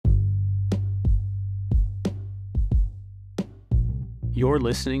You're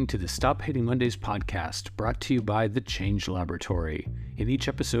listening to the Stop Hating Mondays podcast, brought to you by The Change Laboratory. In each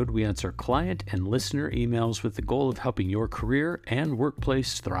episode, we answer client and listener emails with the goal of helping your career and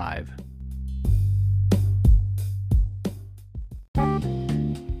workplace thrive.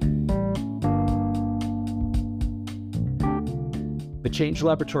 The Change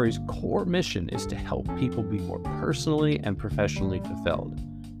Laboratory's core mission is to help people be more personally and professionally fulfilled.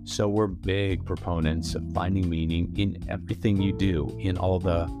 So we're big proponents of finding meaning in everything you do, in all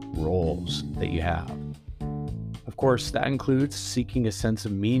the roles that you have. Of course, that includes seeking a sense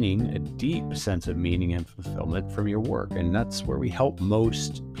of meaning, a deep sense of meaning and fulfillment from your work. And that's where we help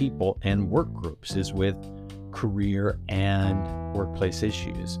most people and work groups, is with career and workplace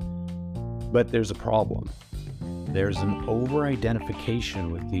issues. But there's a problem. There's an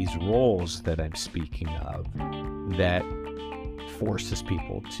over-identification with these roles that I'm speaking of that forces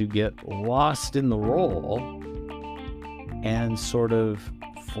people to get lost in the role and sort of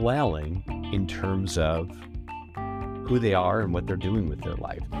flailing in terms of who they are and what they're doing with their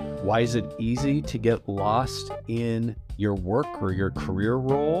life. Why is it easy to get lost in your work or your career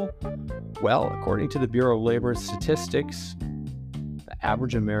role? Well, according to the Bureau of Labor Statistics, the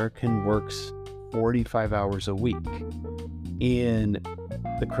average American works 45 hours a week. In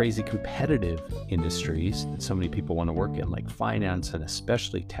the crazy competitive industries that so many people want to work in, like finance and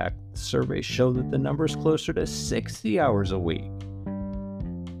especially tech, surveys show that the number is closer to 60 hours a week.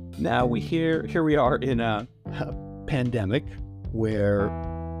 Now here we are in a pandemic where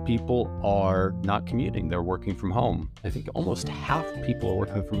people are not commuting, they're working from home. I think almost half people are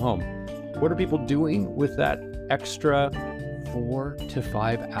working from home. What are people doing with that extra 4 to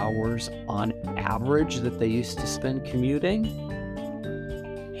 5 hours on average that they used to spend commuting?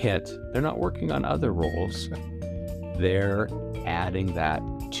 They're not working on other roles. They're adding that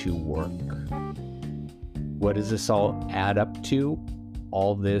to work. What does this all add up to?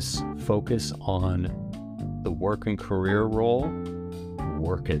 All this focus on the work and career role?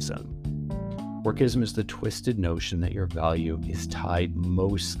 Workism. Workism is the twisted notion that your value is tied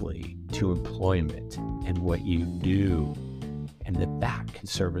mostly to employment and what you do, and that can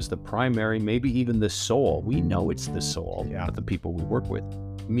serve as the primary, maybe even the sole. We know it's the sole of the people we work with,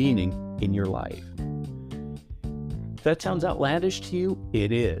 meaning in your life. If that sounds outlandish to you,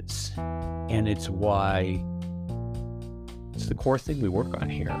 it is. And it's why it's the core thing we work on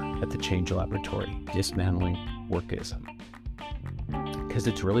here at the Change Laboratory, dismantling workism. Because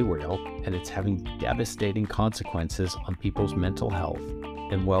it's really real and it's having devastating consequences on people's mental health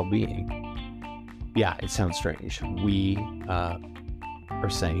and well-being. Yeah, it sounds strange. We are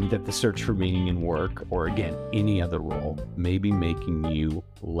saying that the search for meaning in work, or again, any other role, may be making you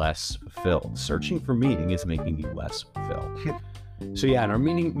less fulfilled. Searching for meaning is making you less fulfilled. So yeah, in our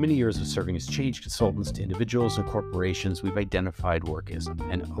many years of serving as change consultants to individuals and corporations, we've identified workism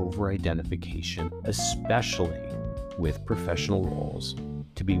and over-identification, especially with professional roles,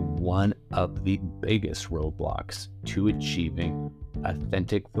 to be one of the biggest roadblocks to achieving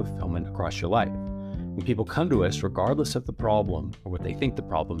authentic fulfillment across your life. When people come to us, regardless of the problem or what they think the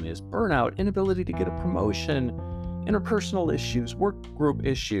problem is, burnout, inability to get a promotion, interpersonal issues, work group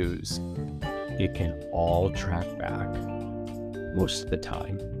issues, it can all track back, most of the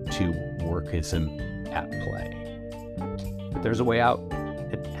time, to workism at play. But there's a way out,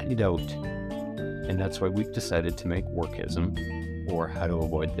 an antidote, and that's why we've decided to make workism, or how to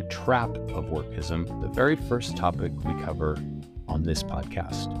avoid the trap of workism, the very first topic we cover on this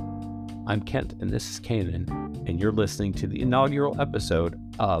podcast. I'm Kent, and this is Kanan, and you're listening to the inaugural episode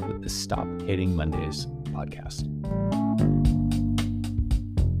of the Stop Hating Mondays podcast.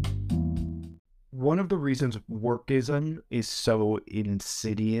 One of the reasons workism is so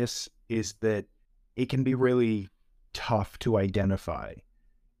insidious is that it can be really tough to identify.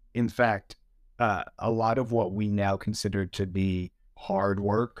 In fact, a lot of what we now consider to be hard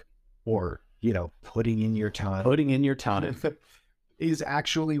work, or, putting in your time, is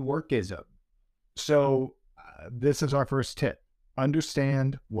actually workism. So this is our first tip.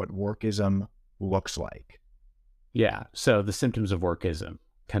 Understand what workism looks like. Yeah, so the symptoms of workism,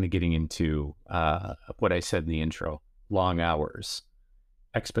 kind of getting into what I said in the intro: long hours,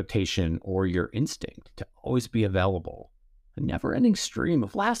 expectation or your instinct to always be available, a never-ending stream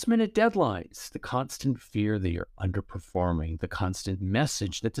of last-minute deadlines, the constant fear that you're underperforming, the constant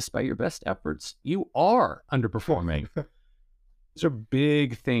message that despite your best efforts, you are underperforming. These are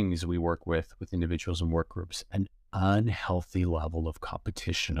big things we work with individuals and work groups. An unhealthy level of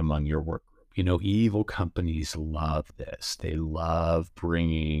competition among your work group. Evil companies love this. They love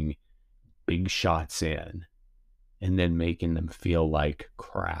bringing big shots in and then making them feel like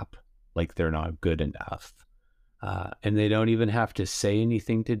crap, like they're not good enough. And they don't even have to say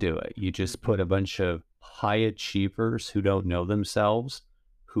anything to do it. You just put a bunch of high achievers who don't know themselves,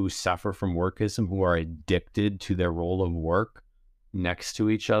 who suffer from workism, who are addicted to their role of work next to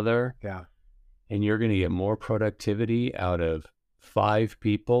each other. Yeah. And you're going to get more productivity out of 5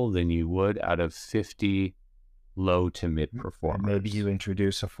 people than you would out of 50 low to mid performers. And maybe you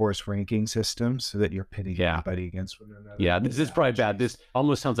introduce a force ranking system so that you're pitting everybody against one another. Yeah, this is probably bad. This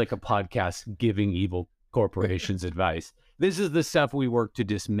almost sounds like a podcast giving evil corporations advice. This is the stuff we work to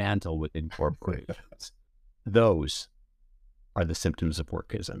dismantle within corporations. Those are the symptoms of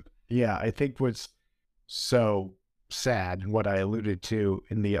workism. Yeah, I think what's so sad, what I alluded to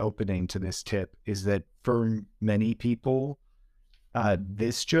in the opening to this tip, is that for many people,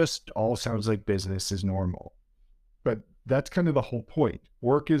 this just all sounds like business as normal. But that's kind of the whole point.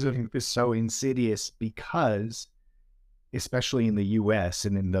 Workism is so insidious because, especially in the US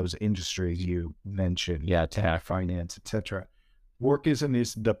and in those industries you mentioned, tech, finance, etc., workism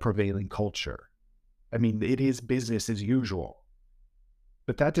is the prevailing culture. I mean, it is business as usual,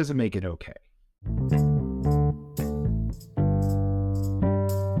 but that doesn't make it okay.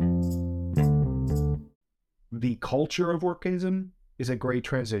 The culture of workism is a great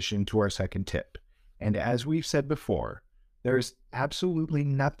transition to our second tip. And as we've said before, there's absolutely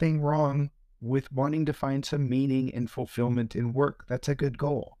nothing wrong with wanting to find some meaning and fulfillment in work. That's a good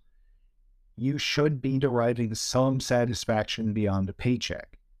goal. You should be deriving some satisfaction beyond a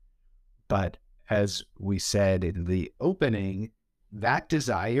paycheck. But as we said in the opening, that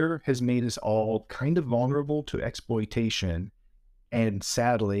desire has made us all kind of vulnerable to exploitation. And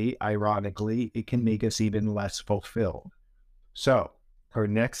sadly, ironically, it can make us even less fulfilled. So our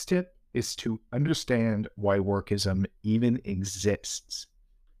next tip is to understand why workism even exists.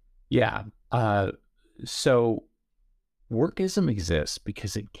 Yeah. So workism exists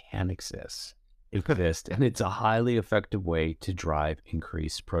because it can exist. And it's a highly effective way to drive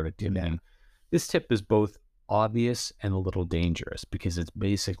increased productivity. Yeah. This tip is both obvious and a little dangerous because it's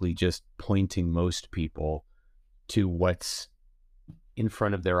basically just pointing most people to what's in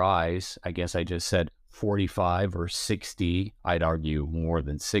front of their eyes. I guess I just said 45 or 60, I'd argue more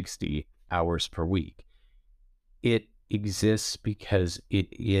than 60 hours per week. It exists because it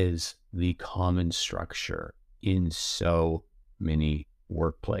is the common structure in so many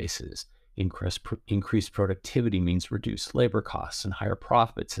workplaces. Increased productivity means reduced labor costs and higher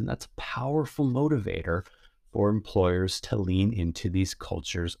profits, and that's a powerful motivator for employers to lean into these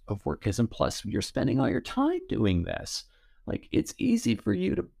cultures of workism. Plus, you're spending all your time doing this. Like, it's easy for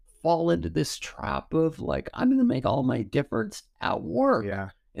you to fall into this trap of like, I'm going to make all my difference at work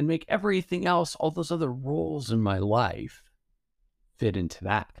and make everything else, all those other roles in my life fit into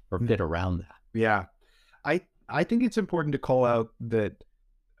that or fit around that. Yeah. I think it's important to call out that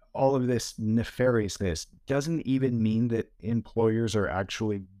all of this nefariousness doesn't even mean that employers are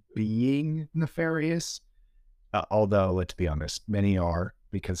actually being nefarious. Although, let's be honest, many are,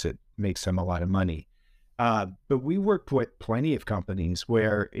 because it makes them a lot of money. But we work with plenty of companies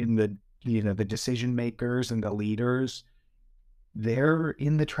where in the decision makers and the leaders, they're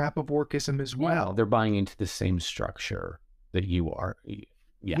in the trap of workism as well. They're buying into the same structure that you are.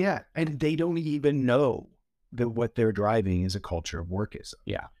 Yeah. And they don't even know that what they're driving is a culture of workism.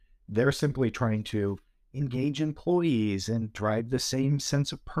 Yeah. They're simply trying to engage employees and drive the same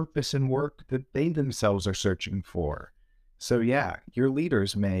sense of purpose in work that they themselves are searching for. So yeah, your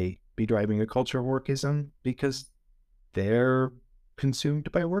leaders may be driving a culture of workism because they're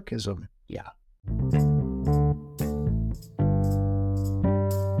consumed by workism. Yeah.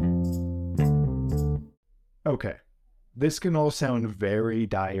 Okay. This can all sound very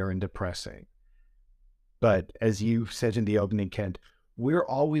dire and depressing. But as you said in the opening, Kent, we're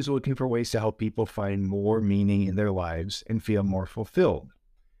always looking for ways to help people find more meaning in their lives and feel more fulfilled.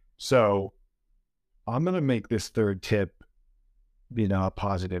 So I'm going to make this third tip, a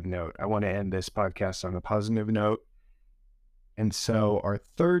positive note. I want to end this podcast on a positive note. And so our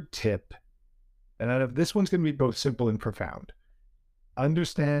third tip, and this one's going to be both simple and profound.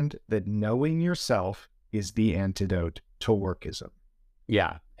 Understand that knowing yourself is the antidote to workism.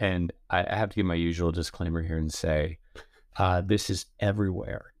 Yeah. And I have to give my usual disclaimer here and say, this is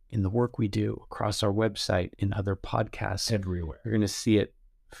everywhere in the work we do, across our website, in other podcasts. Everywhere. You're going to see it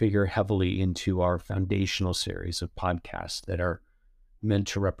figure heavily into our foundational series of podcasts that are meant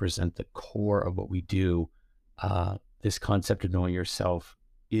to represent the core of what we do. This concept of knowing yourself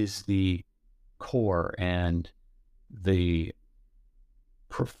is the core and the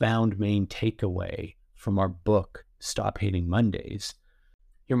profound main takeaway from our book, Stop Hating Mondays.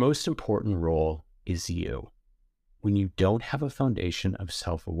 Your most important role is you. When you don't have a foundation of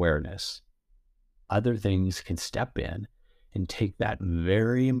self-awareness, other things can step in and take that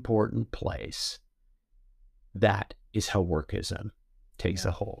very important place. That is how workism takes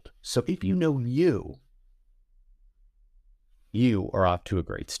a hold. So if you know you are off to a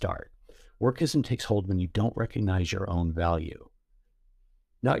great start. Workism takes hold when you don't recognize your own value.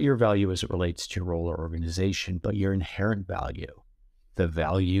 Not your value as it relates to your role or organization, but your inherent value, the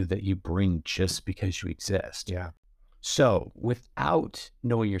value that you bring just because you exist. Yeah. So without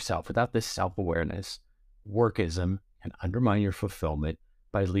knowing yourself, without this self-awareness, workism can undermine your fulfillment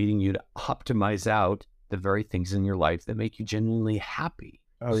by leading you to optimize out the very things in your life that make you genuinely happy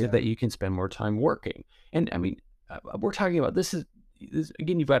that you can spend more time working. And I mean, we're talking about this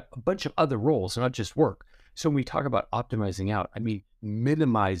again, you've got a bunch of other roles, not just work. So when we talk about optimizing out, I mean,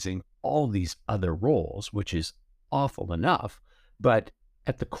 minimizing all these other roles, which is awful enough, but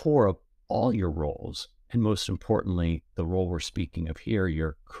at the core of all your roles, and most importantly, the role we're speaking of here,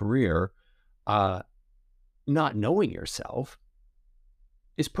 your career, not knowing yourself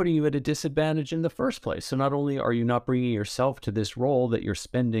is putting you at a disadvantage in the first place. So not only are you not bringing yourself to this role that you're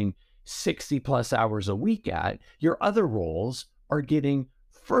spending 60 plus hours a week at, your other roles are getting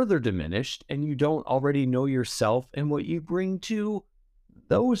further diminished, and you don't already know yourself and what you bring to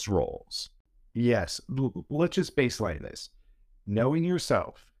those roles. Yes. Let's just baseline this. Knowing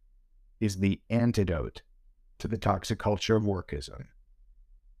yourself is the antidote to the toxic culture of workism.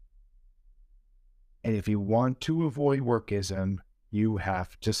 And if you want to avoid workism, you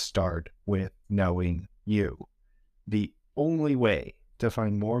have to start with knowing you. The only way to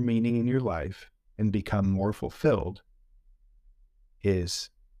find more meaning in your life and become more fulfilled is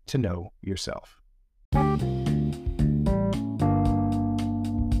to know yourself.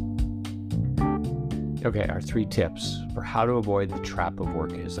 Okay, our 3 tips for how to avoid the trap of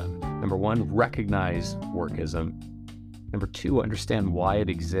workism. Number 1, recognize workism. Number 2, understand why it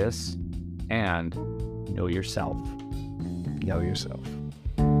exists. And know yourself. Know yourself.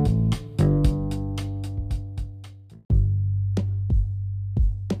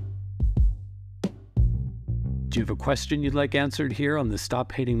 Do you have a question you'd like answered here on the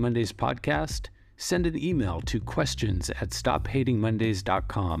Stop Hating Mondays podcast? Send an email to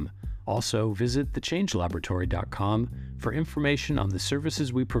questions@stophatingmondays.com. Also, visit thechangelaboratory.com for information on the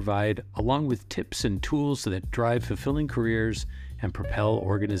services we provide, along with tips and tools that drive fulfilling careers and propel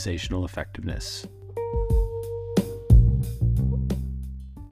organizational effectiveness.